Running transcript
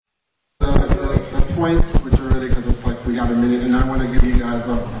points, which are really because it's like we got a minute, and I want to give you guys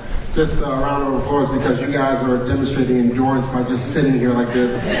just a round of applause because you guys are demonstrating endurance by just sitting here like this.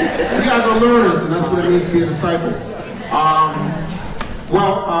 You guys are learners, and that's what it means to be a disciple.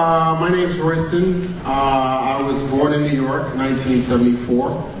 My name's Royston. I was born in New York in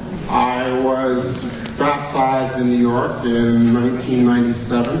 1974. I was baptized in New York in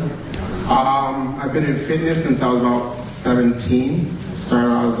 1997. I've been in fitness since I was about 17.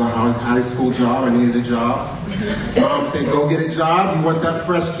 Started out as a high school job. I needed a job. Mom said, go get a job. You want that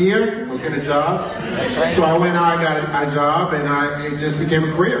fresh gear? Go get a job. That's right. So I went out, I got a job, and it just became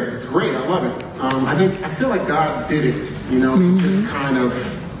a career. It's great. I love it. I feel like God did it, to just kind of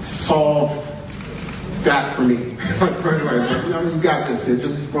solve that for me. Like right away. You got this here.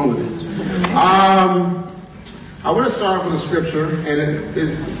 Just run with it. I want to start off with a scripture,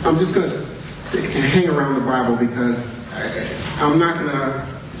 and I'm just going to hang around the Bible because I'm not going to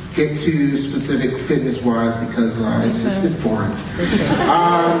get too specific fitness-wise because it's boring. 1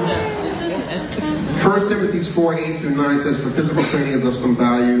 Timothy 4:8-9 says, for physical training is of some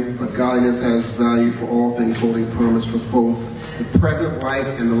value, but godliness has value for all things, holding promise for both the present life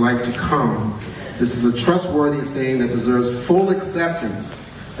and the life to come. This is a trustworthy saying that deserves full acceptance.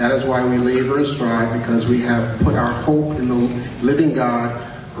 That is why we labor and strive, because we have put our hope in the living God,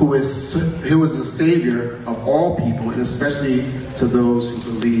 who is the Savior of all people, and especially to those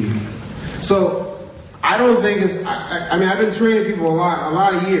who believe. So, I don't think I've been training people a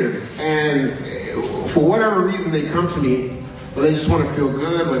lot of years, and for whatever reason they come to me, where they just want to feel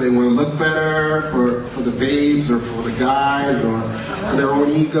good, where they want to look better for the babes, or for the guys, or for their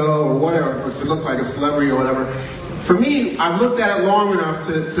own ego, or whatever, or to look like a celebrity or whatever. For me, I've looked at it long enough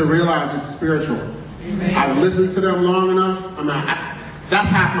to realize it's spiritual. Amen. I've listened to them long enough. That's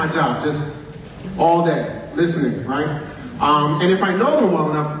half my job, just all day, listening, right? And if I know them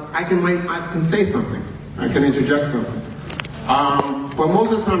well enough, I can say something. I can interject something. But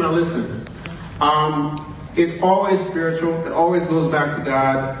most of the time I listen. It's always spiritual. It always goes back to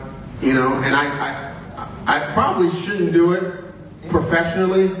God, and I probably shouldn't do it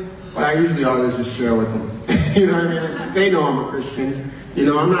professionally, but I usually always just share with them. You know what I mean? They know I'm a Christian.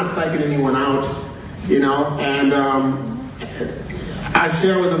 I'm not psyching anyone out, and I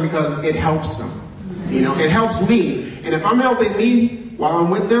share with them because it helps them. It helps me. And if I'm helping me while I'm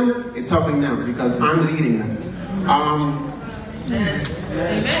with them, it's helping them because I'm leading them.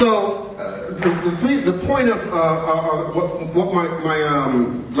 The point of what my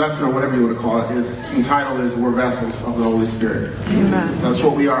lesson, or whatever you want to call it, is entitled is we're vessels of the Holy Spirit. Amen. That's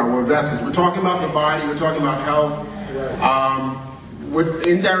what we are. We're vessels. We're talking about the body. We're talking about health.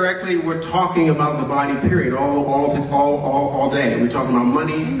 Indirectly, we're talking about the body, period, all day. We're talking about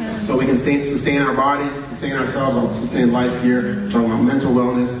money, so we can sustain our bodies, sustain ourselves, sustain life here. We're talking about mental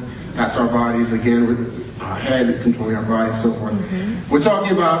wellness. That's our bodies. Again, our head, controlling our body, so forth. Mm-hmm. We're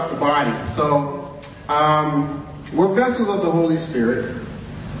talking about the body. So, we're vessels of the Holy Spirit.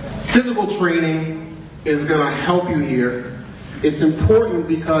 Physical training is going to help you here. It's important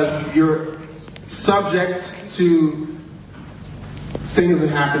because you're subject to things that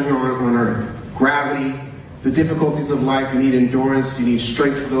happen here on Earth. Gravity, the difficulties of life. You need endurance. You need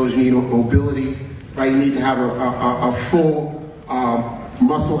strength for those. You need mobility. Right? You need to have a full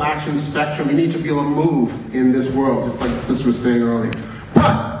muscle action spectrum. You need to be able to move in this world, just like the sister was saying earlier.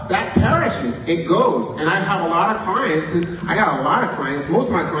 But that perishes. It goes. And I have a lot of clients. I got a lot of clients.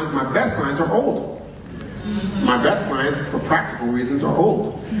 Most of my clients, my best clients, are old. My best clients, for practical reasons, are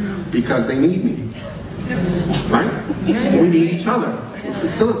old because they need me. Right? We need each other. We're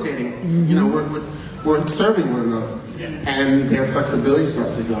facilitating. We're serving one another. And their flexibility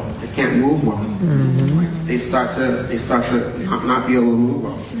starts to go. They can't move well. They start to not be able to move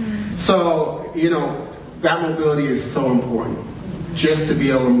well. So, that mobility is so important. Just to be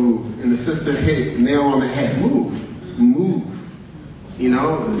able to move. And the sister hit it nail on the head. Move.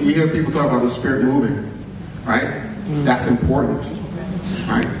 You hear people talk about the Spirit moving. Right? That's important.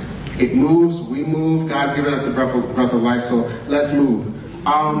 Right? It moves, we move. God's given us a breath of life, so let's move.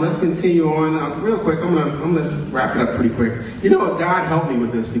 Let's continue on. Real quick, I'm gonna wrap it up pretty quick. God helped me with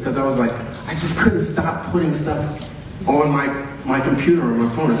this because I was like, I just couldn't stop putting stuff on my computer or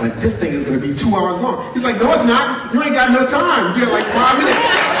my phone. It's like, this thing is gonna be 2 hours long. He's like, no, it's not. You ain't got no time. You got like 5 minutes.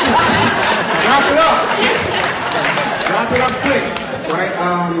 Wrap it up. Wrap it up quick. Right?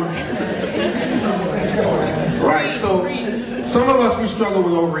 Right. So some of us, we struggle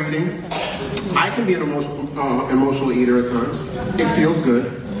with overeating. I can be an emotional eater at times. It feels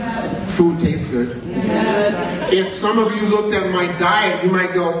good. Food tastes good. If some of you looked at my diet, you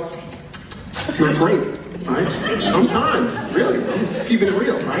might go, not great, right? Sometimes, really. I'm just keeping it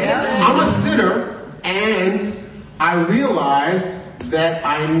real, right? I'm a sinner I realized that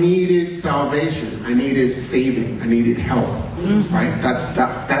I needed salvation. I needed saving. I needed help. Right?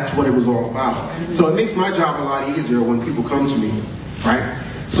 That's what it was all about. So it makes my job a lot easier when people come to me. Right?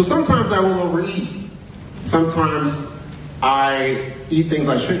 So sometimes I will overeat. Sometimes I eat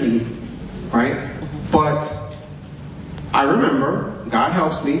things I shouldn't eat. Right? But I remember God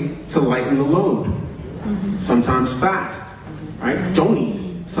helps me to lighten the load. Sometimes fast. Right? Don't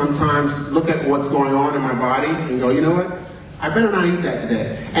eat. Sometimes look at what's going on in my body and go, you know what? I better not eat that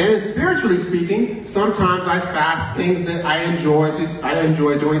today. And spiritually speaking, sometimes I fast things that I enjoy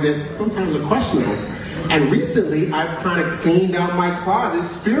doing that sometimes are questionable. And recently, I've kind of cleaned out my closet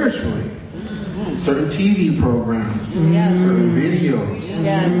spiritually. Certain TV programs, certain videos,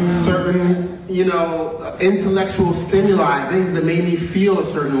 certain, intellectual stimuli, things that made me feel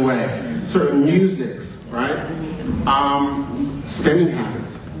a certain way, certain musics, right? Spending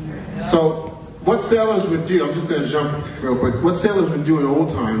habits. So, what sailors would do, I'm just going to jump real quick. What sailors would do in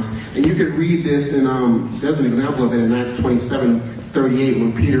old times, and you could read this in, there's an example of it in Acts 27:38 when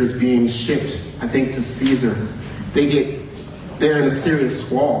Peter is being shipped, I think, to Caesar. They're in a serious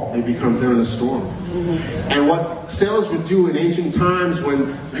squall. They're in a storm. And what sailors would do in ancient times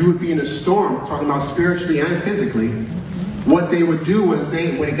when you would be in a storm, talking about spiritually and physically, what they would do was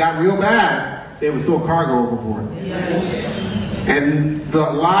when it got real bad, they would throw cargo overboard. And the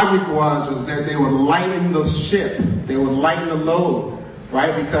logic was that they would lighten the ship. They would lighten the load,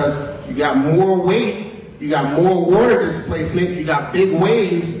 right? Because you got more weight, you got more water displacement, you got big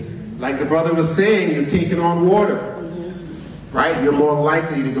waves. Like the brother was saying, you're taking on water, right? You're more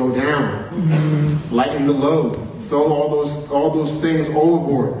likely to go down. Lighten the load. Throw all those things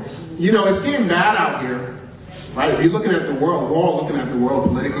overboard. It's getting bad out here. Right? If you're looking at the world, we're all looking at the world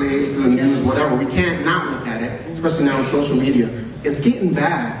politically, through the news, whatever. We can't not look at it, especially now on social media. It's getting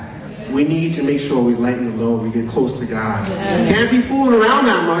bad. We need to make sure we lighten the load. We get close to God. Can't be fooling around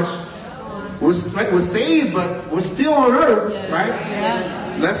that much. We're saved, but we're still on earth,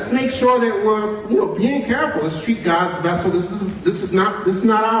 right? Let's make sure that we're, being careful. Let's treat God's vessel. This is not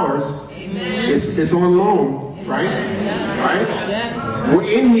ours. It's on loan, right? Right?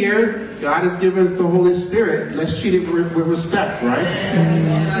 We're in here. God has given us the Holy Spirit. Let's treat it with respect, right?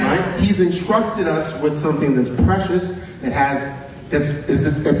 Right? He's entrusted us with something that's precious, that's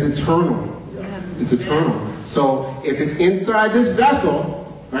eternal. It's eternal. So if it's inside this vessel,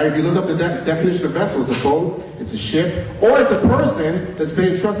 right? If you look up the definition of vessel, it's a boat, it's a ship, or it's a person that's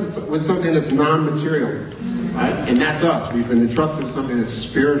been entrusted with something that's non-material, right? And that's us. We've been entrusted with something that's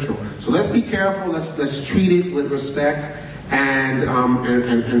spiritual. So let's be careful. Let's treat it with respect. And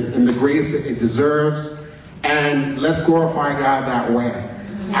the grace that it deserves, and let's glorify God that way.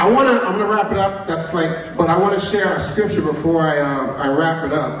 I'm gonna wrap it up. But I want to share a scripture before I wrap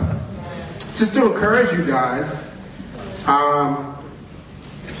it up, just to encourage you guys.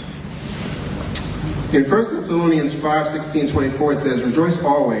 In 1 Thessalonians 5:16-24, it says, "Rejoice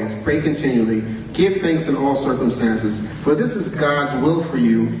always, pray continually, give thanks in all circumstances, for this is God's will for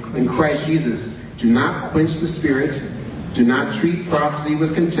you in Christ Jesus. Do not quench the Spirit. Do not treat prophecy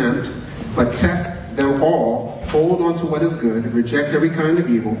with contempt, but test them all. Hold on to what is good. Reject every kind of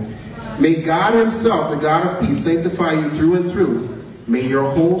evil. May God himself, the God of peace, sanctify you through and through. May your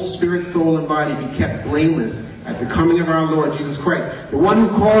whole spirit, soul, and body be kept blameless at the coming of our Lord Jesus Christ. The one who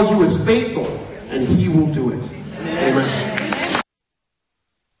calls you is faithful, and he will do it." Amen.